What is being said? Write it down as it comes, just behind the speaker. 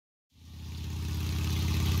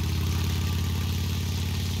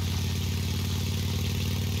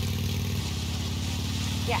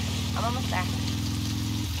I'm almost there.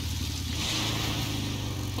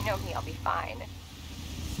 You know me, I'll be fine.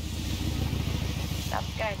 Sounds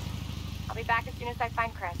good. I'll be back as soon as I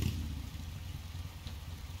find Chris.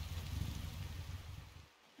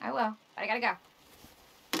 I will, but I gotta go.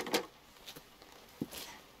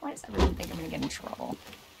 Why does everyone think I'm gonna get in trouble?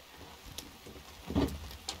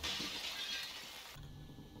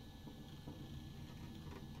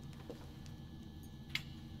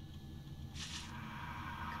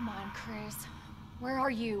 Come on, Chris. Where are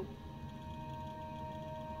you?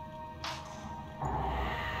 Oh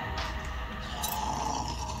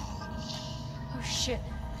shit.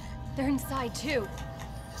 They're inside too.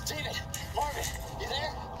 David! Marvin! You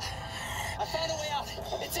there? I found a way out!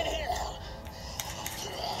 It's in here!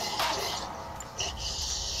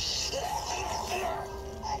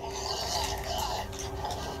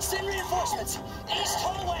 Send reinforcements! East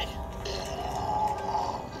hallway!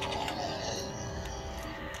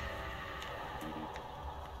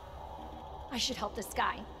 I should help this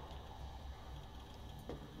guy.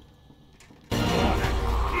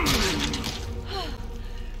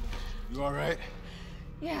 You all right?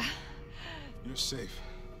 Yeah. You're safe.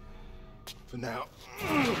 For now.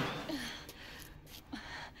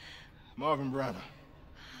 Marvin Browner.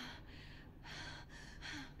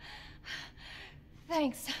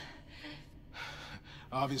 Thanks.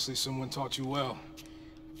 Obviously someone taught you well.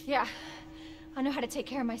 Yeah. I know how to take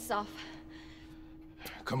care of myself.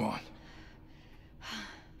 Come on.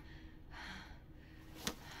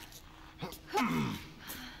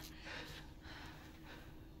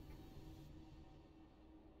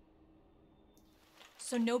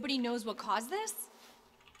 So nobody knows what caused this?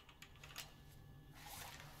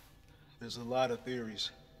 There's a lot of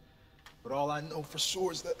theories. But all I know for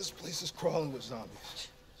sure is that this place is crawling with zombies.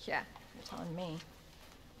 Yeah, you're telling me.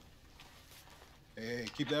 Hey,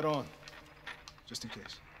 keep that on. Just in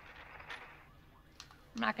case.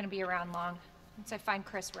 I'm not gonna be around long. Once I find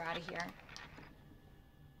Chris, we're out of here.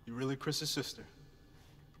 You really Chris's sister?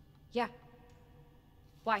 Yeah.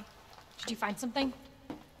 Why? Did you find something?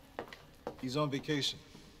 He's on vacation.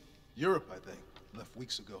 Europe, I think. Left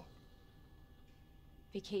weeks ago.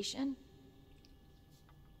 Vacation?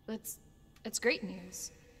 It's great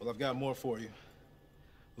news. Well, I've got more for you.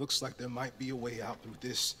 Looks like there might be a way out through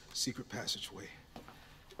this secret passageway.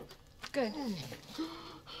 Good.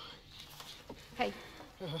 Hey.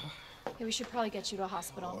 Hey, we should probably get you to a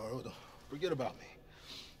hospital. Oh, forget about me.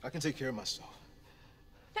 I can take care of myself.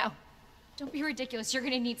 No. Don't be ridiculous. You're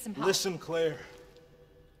gonna need some help. Listen, Claire.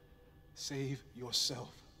 Save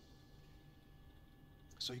yourself.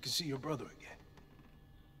 So you can see your brother again.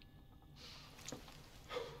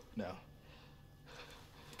 Now,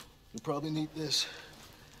 you'll probably need this.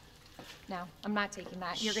 No, I'm not taking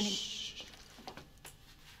that. You're gonna... Shh.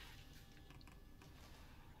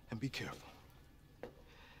 And be careful.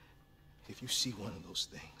 If you see one of those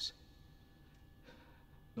things,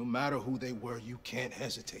 no matter who they were, you can't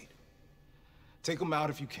hesitate. Take them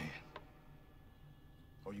out if you can.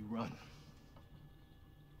 Or you run.